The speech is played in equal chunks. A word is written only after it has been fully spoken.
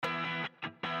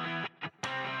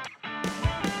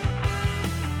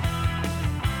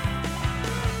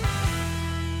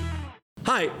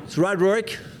Hi, it's Rod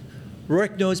Rourke,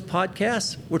 Rourke Knows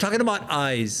Podcast. We're talking about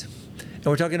eyes, and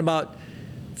we're talking about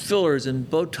fillers and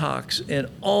Botox and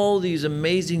all these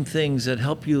amazing things that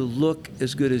help you look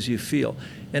as good as you feel.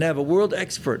 And I have a world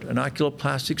expert, an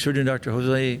oculoplastic surgeon, Dr.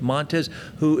 Jose Montes,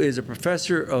 who is a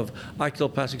professor of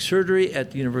oculoplastic surgery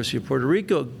at the University of Puerto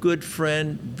Rico, a good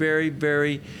friend, very,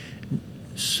 very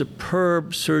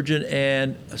superb surgeon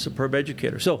and a superb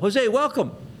educator. So, Jose,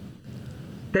 welcome.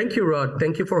 Thank you, Rod.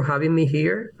 Thank you for having me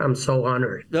here. I'm so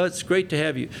honored. No, it's great to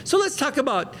have you. So let's talk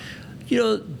about,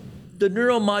 the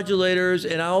neuromodulators,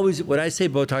 and when I say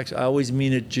Botox, I always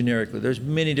mean it generically. There's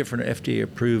many different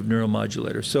FDA-approved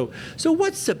neuromodulators. So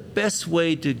what's the best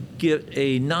way to get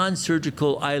a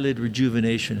non-surgical eyelid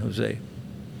rejuvenation, Jose?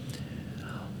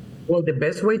 Well, the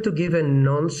best way to give a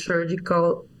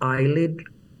non-surgical eyelid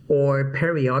or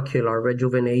periocular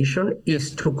rejuvenation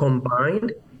is to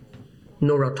combine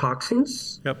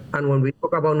neurotoxins. Yep. And when we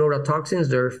talk about neurotoxins,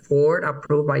 there are 4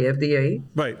 approved by FDA.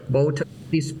 Right. Botox,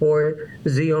 Dysport,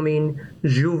 Xeomin,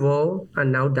 Jeuveau,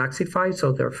 and now Daxxify,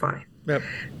 so there are 5. Yep.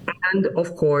 And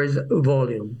of course,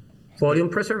 volume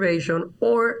preservation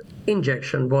or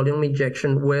injection, volume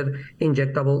injection with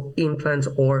injectable implants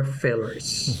or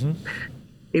fillers. Mm-hmm.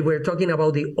 If we're talking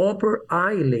about the upper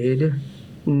eyelid,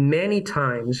 many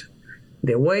times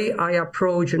the way I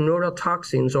approach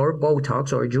neurotoxins or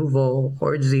Botox or Jeuveau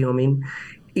or Xeomin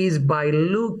is by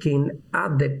looking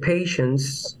at the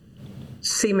patient's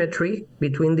symmetry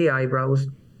between the eyebrows,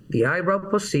 the eyebrow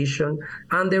position,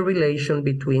 and the relation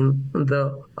between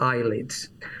the eyelids.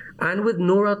 And with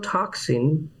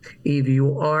neurotoxin, if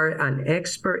you are an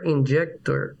expert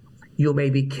injector, you may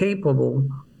be capable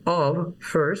of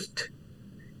first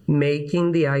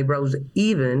making the eyebrows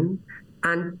even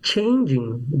and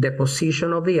changing the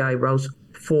position of the eyebrows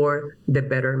for the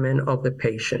betterment of the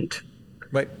patient.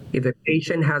 Right. If a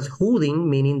patient has hooding,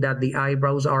 meaning that the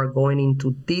eyebrows are going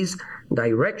into this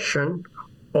direction,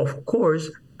 of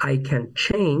course, I can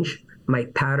change my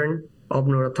pattern of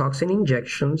neurotoxin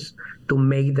injections to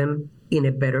make them in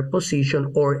a better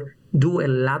position or do a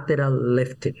lateral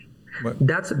lifting. Right.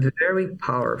 That's very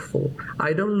powerful.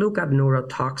 I don't look at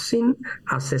neurotoxin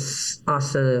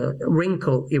as a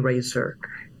wrinkle eraser.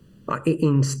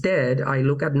 Instead, I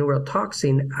look at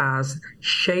neurotoxin as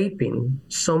shaping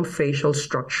some facial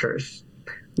structures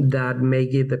that may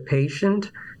give the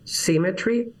patient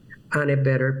symmetry and a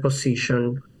better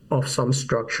position of some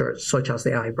structures, such as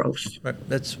the eyebrows. Right.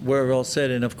 That's very well said.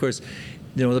 And of course,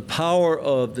 the power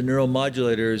of the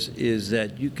neuromodulators is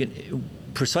that you can,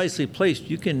 precisely placed,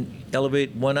 you can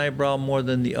elevate one eyebrow more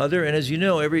than the other. And as you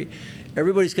know,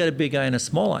 everybody's got a big eye and a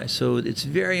small eye. So it's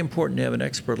very important to have an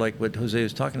expert like what Jose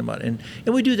was talking about. And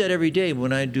we do that every day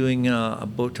when I'm doing a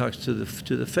Botox to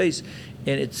the face.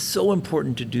 And it's so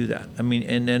important to do that. I mean,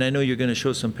 and I know you're going to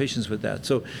show some patients with that.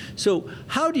 So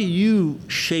how do you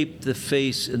shape the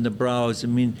face and the brows? I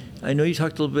mean, I know you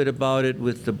talked a little bit about it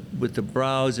with the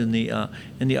brows and the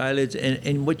eyelids,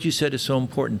 and what you said is so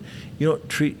important. You don't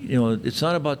treat, it's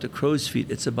not about the crow's feet,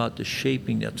 it's about the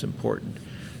shaping that's important.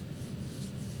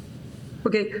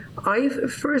 Okay,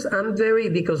 I'm very,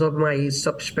 because of my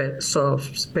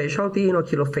subspecialty in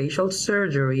oculofacial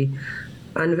surgery,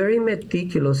 and very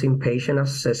meticulous in patient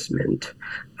assessment.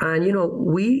 And,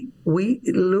 we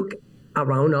look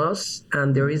around us,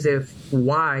 and there is a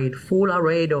wide, full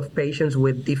array of patients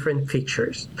with different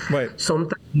features. Right.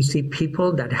 Sometimes you see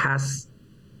people that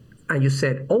and you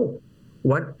said, oh,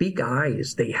 what big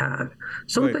eyes they have.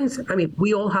 Sometimes, right.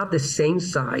 We all have the same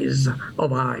size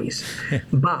of eyes,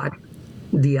 but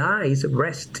the eyes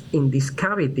rest in this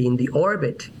cavity, in the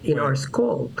orbit, in right. our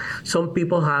skull. Some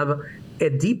people have a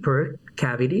deeper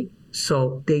cavity,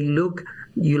 so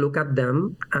you look at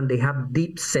them and they have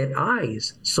deep set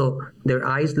eyes, so their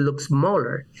eyes look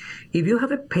smaller. If you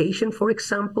have a patient, for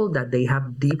example, that they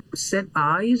have deep set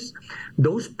eyes,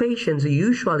 those patients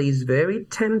usually is very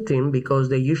tempting because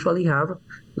they usually have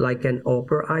like an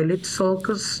upper eyelid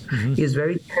sulcus. Mm-hmm. It's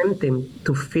very tempting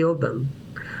to fill them.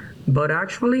 But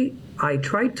actually, I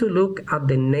try to look at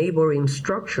the neighboring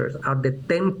structures, at the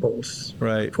temples,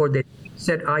 right. for the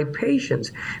set eye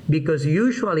patients, because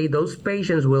usually those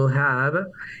patients will have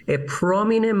a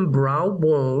prominent brow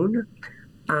bone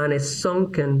and a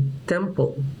sunken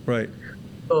temple. Right.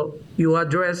 So you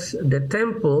address the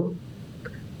temple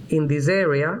in this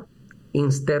area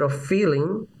instead of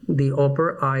filling the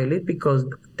upper eyelid, because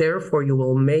therefore you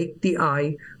will make the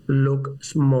eye look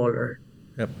smaller.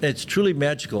 Yep. It's truly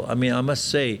magical. I mean, I must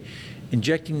say,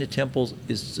 injecting the temples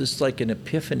is just like an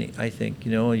epiphany, I think.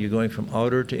 You're going from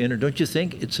outer to inner. Don't you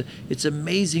think? It's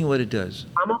amazing what it does.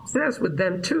 I'm obsessed with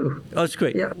them too. Oh, it's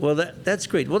great. Yeah. Well, that's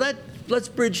great. Well, let's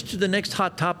bridge to the next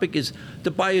hot topic is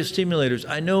the biostimulators.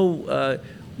 I know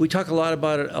we talk a lot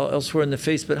about it elsewhere in the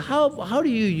face, but how do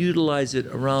you utilize it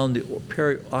around the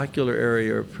periocular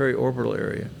area or periorbital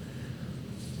area?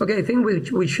 Okay, I think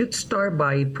we should start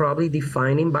by probably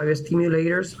defining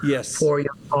biostimulators Yes. for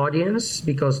your audience,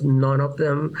 because none of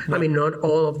them, I mean, not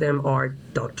all of them are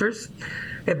doctors.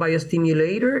 A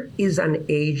biostimulator is an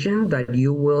agent that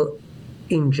you will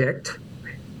inject,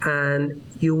 and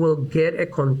you will get a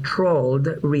controlled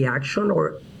reaction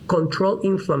or controlled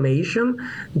inflammation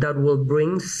that will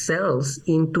bring cells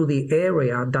into the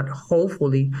area that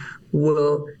hopefully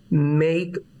will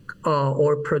make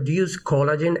or produce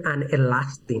collagen and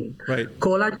elastin. Right.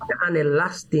 Collagen and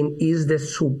elastin is the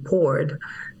support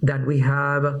that we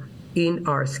have in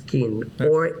our skin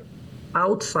or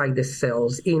outside the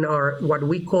cells in our what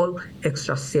we call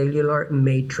extracellular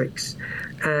matrix.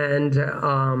 And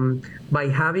by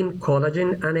having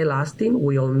collagen and elastin,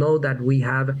 we all know that we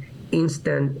have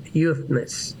instant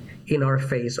youthness in our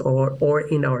face or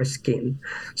in our skin.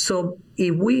 So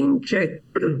if we inject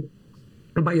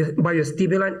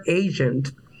biostimulant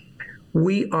agent,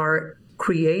 we are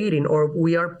creating or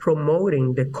we are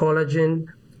promoting the collagen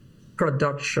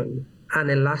production and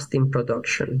elastin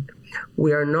production.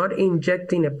 We are not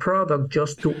injecting a product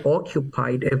just to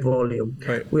occupy a volume.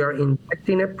 Right. We are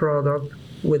injecting a product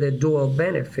with a dual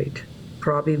benefit,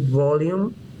 probably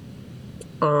volume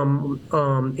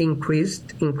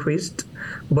increased,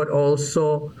 but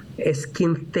also a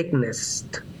skin thickness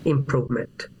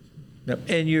improvement. Yep.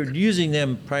 And you're using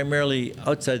them primarily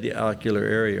outside the ocular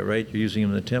area, right? You're using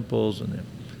them in the temples and the...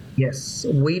 Yes,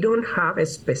 we don't have a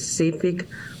specific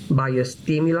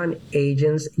biostimulant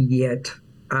agents yet,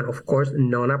 and of course,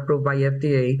 none approved by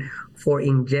FDA for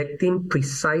injecting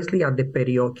precisely at the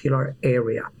periocular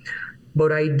area.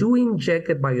 But I do inject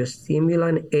a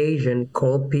biostimulant agent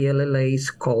called PLLA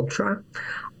Sculptra.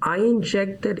 I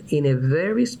inject it in a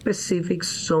very specific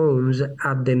zones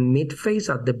at the midface,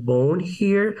 at the bone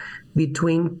here,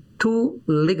 between two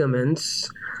ligaments,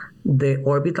 the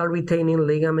orbital retaining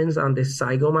ligaments and the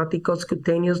zygomaticus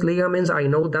cutaneous ligaments. I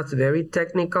know that's very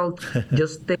technical.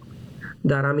 Just think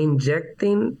that I'm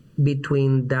injecting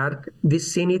between that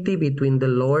vicinity, between the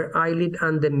lower eyelid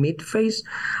and the midface,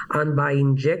 and by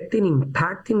injecting,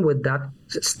 impacting with that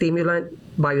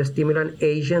biostimulant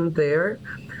agent there,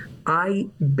 I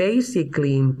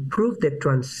basically improve the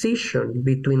transition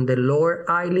between the lower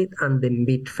eyelid and the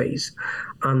midface.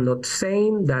 I'm not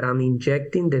saying that I'm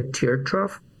injecting the tear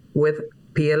trough with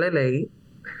PLLA.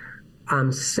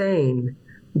 I'm saying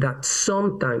that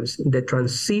sometimes the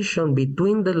transition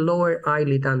between the lower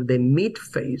eyelid and the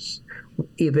midface,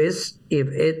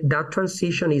 that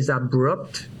transition is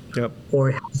abrupt, Yep.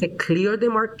 or has a clear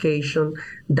demarcation,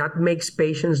 that makes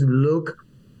patients look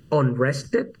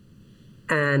unrested.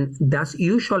 And that's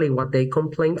usually what they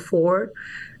complain for.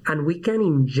 And we can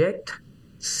inject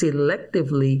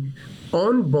selectively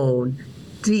on bone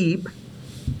deep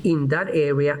in that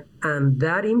area, and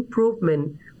that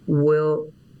improvement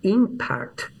will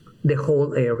impact the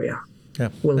whole area. Yeah.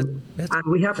 And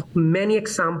we have many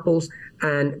examples,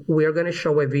 and we're going to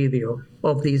show a video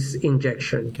of this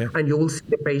injection. Okay. And you will see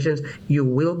the patients. You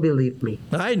will believe me.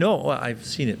 I know. I've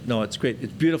seen it. No, it's great.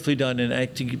 It's beautifully done. And I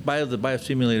think the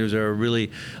biostimulators are a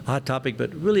really hot topic,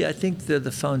 but really I think they're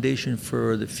the foundation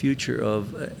for the future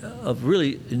of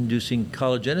really inducing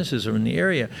collagenesis in the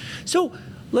area. So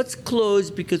let's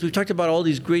close, because we've talked about all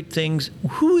these great things.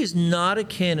 Who is not a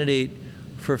candidate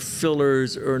for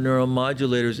fillers or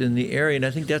neuromodulators in the area? And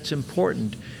I think that's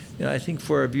important. I think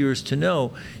for our viewers to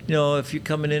know, if you're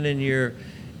coming in and you're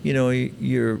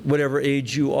whatever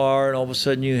age you are, and all of a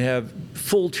sudden you have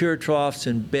full tear troughs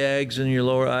and bags in your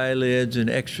lower eyelids and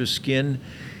extra skin,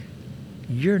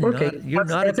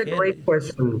 that's a great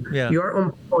question. Yeah. You're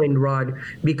on point, Rod,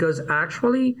 because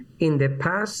actually in the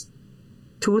past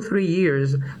 2-3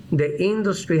 years, the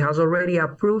industry has already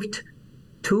approved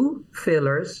 2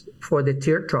 fillers for the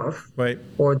tear trough, right,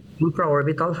 or the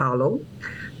infraorbital hollow,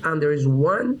 and there is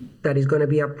one that is going to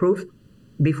be approved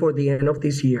before the end of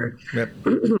this year. Yep.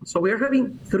 So we are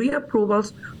having 3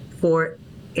 approvals for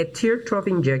a tear trough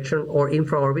injection or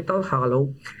infraorbital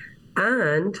hollow,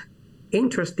 and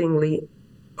interestingly,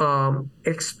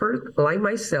 experts like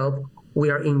myself,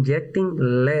 we are injecting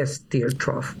less tear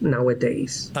trough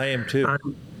nowadays. I am too.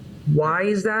 And why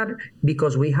is that?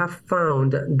 Because we have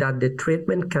found that the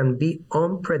treatment can be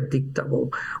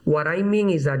unpredictable. What I mean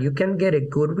is that you can get a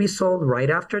good result right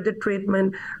after the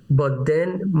treatment, but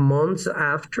then months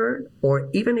after, or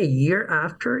even a year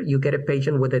after, you get a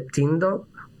patient with a tindle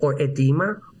or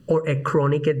edema or a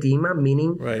chronic edema,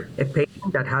 meaning Right. a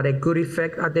patient that had a good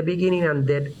effect at the beginning and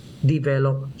then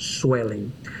developed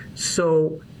swelling.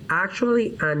 So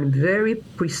actually, I'm very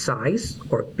precise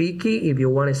or picky, if you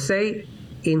want to say,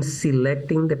 in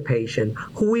selecting the patient.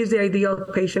 Who is the ideal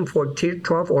patient for tear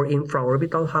trough or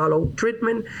infraorbital hollow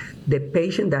treatment? The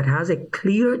patient that has a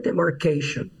clear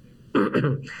demarcation.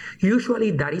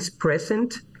 Usually that is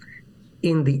present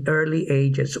in the early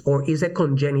ages or is a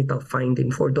congenital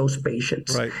finding for those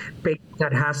patients. Right. Patient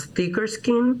that has thicker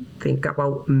skin, think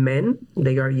about men,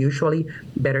 they are usually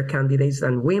better candidates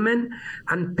than women,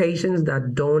 and patients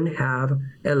that don't have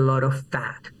a lot of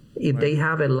fat. If they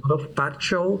have a lot of fat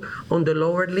show on the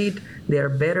lower lid, they are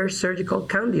better surgical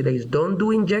candidates. Don't do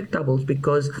injectables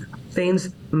because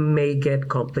things may get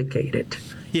complicated.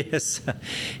 Yes,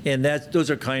 and those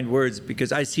are kind words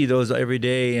because I see those every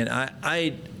day, and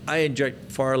I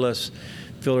inject far less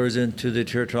fillers into the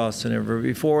tear troughs than ever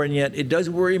before, and yet it does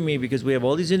worry me because we have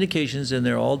all these indications and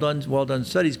they're all well done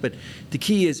studies, but the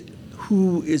key is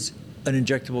who is an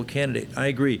injectable candidate. I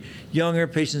agree. Younger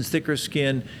patients, thicker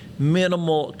skin,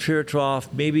 minimal tear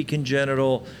trough, maybe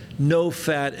congenital, no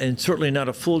fat, and certainly not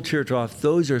a full tear trough.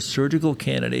 Those are surgical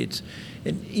candidates.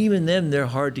 And even then, they're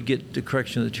hard to get the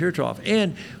correction of the tear trough.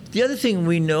 And the other thing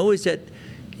we know is that,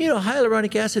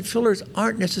 hyaluronic acid fillers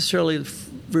aren't necessarily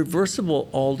reversible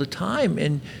all the time,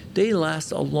 and they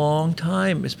last a long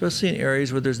time, especially in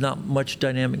areas where there's not much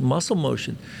dynamic muscle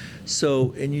motion.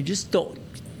 So, and you just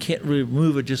can't really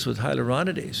remove it just with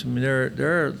hyaluronidase. I mean,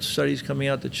 there are studies coming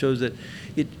out that shows that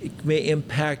it may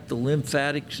impact the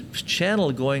lymphatic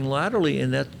channel going laterally,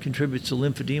 and that contributes to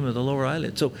lymphedema of the lower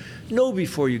eyelid. So know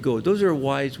before you go. Those are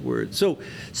wise words. So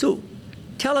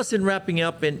tell us in wrapping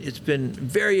up, and it's been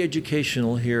very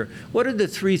educational here, what are the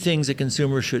 3 things a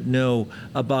consumer should know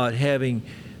about having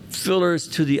fillers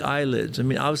to the eyelids? I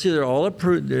mean, obviously they're all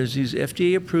approved. There's these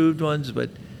FDA-approved ones, but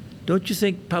don't you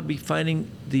think probably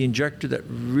finding the injector that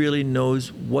really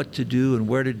knows what to do and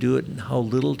where to do it and how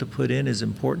little to put in is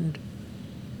important?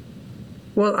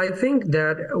 Well, I think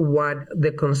that what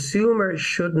the consumer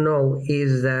should know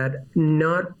is that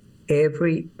not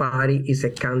everybody is a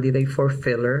candidate for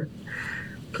filler.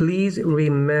 Please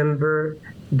remember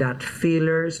that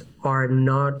fillers are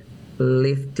not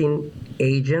lifting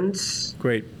agents.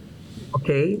 Great.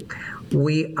 Okay?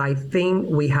 I think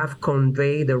we have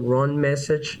conveyed the wrong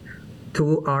message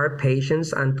to our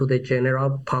patients and to the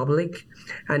general public.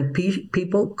 And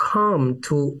people come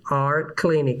to our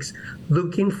clinics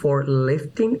looking for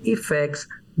lifting effects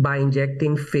by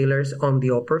injecting fillers on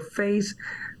the upper face.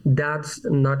 That's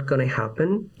not going to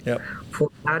happen. Yep. For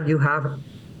that, you have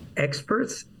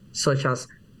experts such as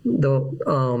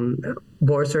the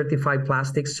board-certified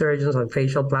plastic surgeons and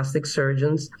facial plastic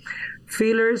surgeons.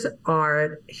 Fillers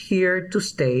are here to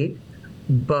stay,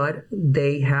 but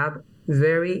they have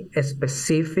very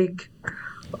specific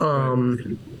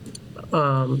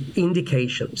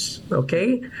indications,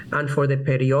 okay? And for the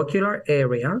periocular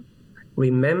area,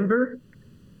 remember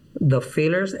the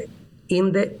fillers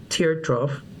in the tear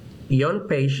trough, young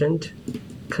patient,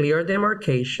 clear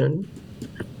demarcation,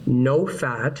 no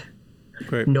fat,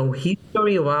 Great. no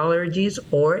history of allergies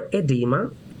or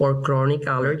edema or chronic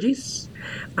allergies,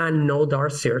 and no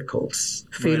dark circles.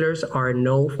 Fillers are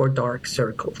no for dark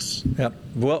circles. Yep.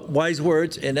 Well, wise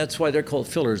words, and that's why they're called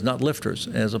fillers, not lifters.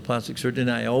 As a plastic surgeon,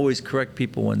 I always correct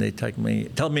people when they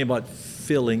tell me about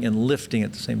filling and lifting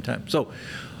at the same time. So,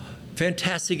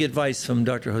 fantastic advice from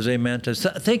Dr. Jose Montes.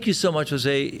 Thank you so much,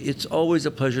 Jose. It's always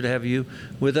a pleasure to have you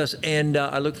with us, and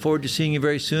I look forward to seeing you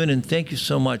very soon, and thank you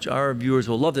so much. Our viewers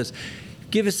will love this.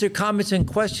 Give us their comments and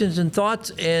questions and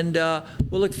thoughts, and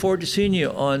we'll look forward to seeing you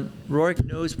on Rorik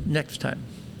Knows next time.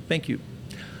 Thank you.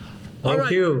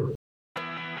 Thank you.